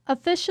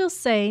Officials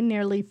say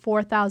nearly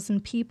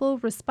 4,000 people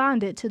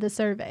responded to the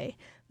survey.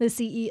 The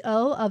CEO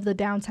of the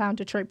Downtown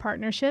Detroit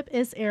Partnership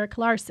is Eric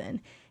Larson.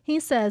 He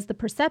says the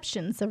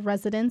perceptions of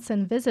residents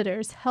and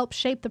visitors help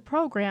shape the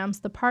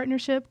programs the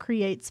partnership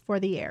creates for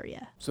the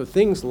area. So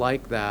things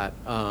like that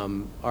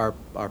are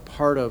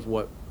part of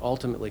what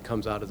ultimately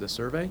comes out of the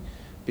survey,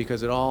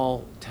 because it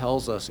all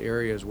tells us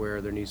areas where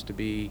there needs to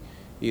be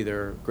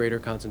either greater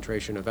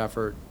concentration of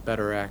effort,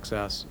 better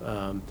access,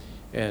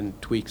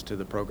 and tweaks to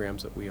the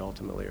programs that we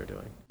ultimately are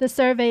doing. The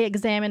survey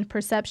examined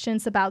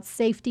perceptions about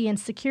safety and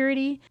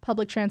security,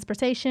 public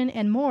transportation,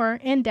 and more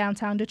in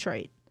downtown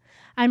Detroit.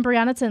 I'm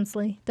Brianna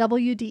Tinsley,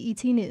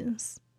 WDET News.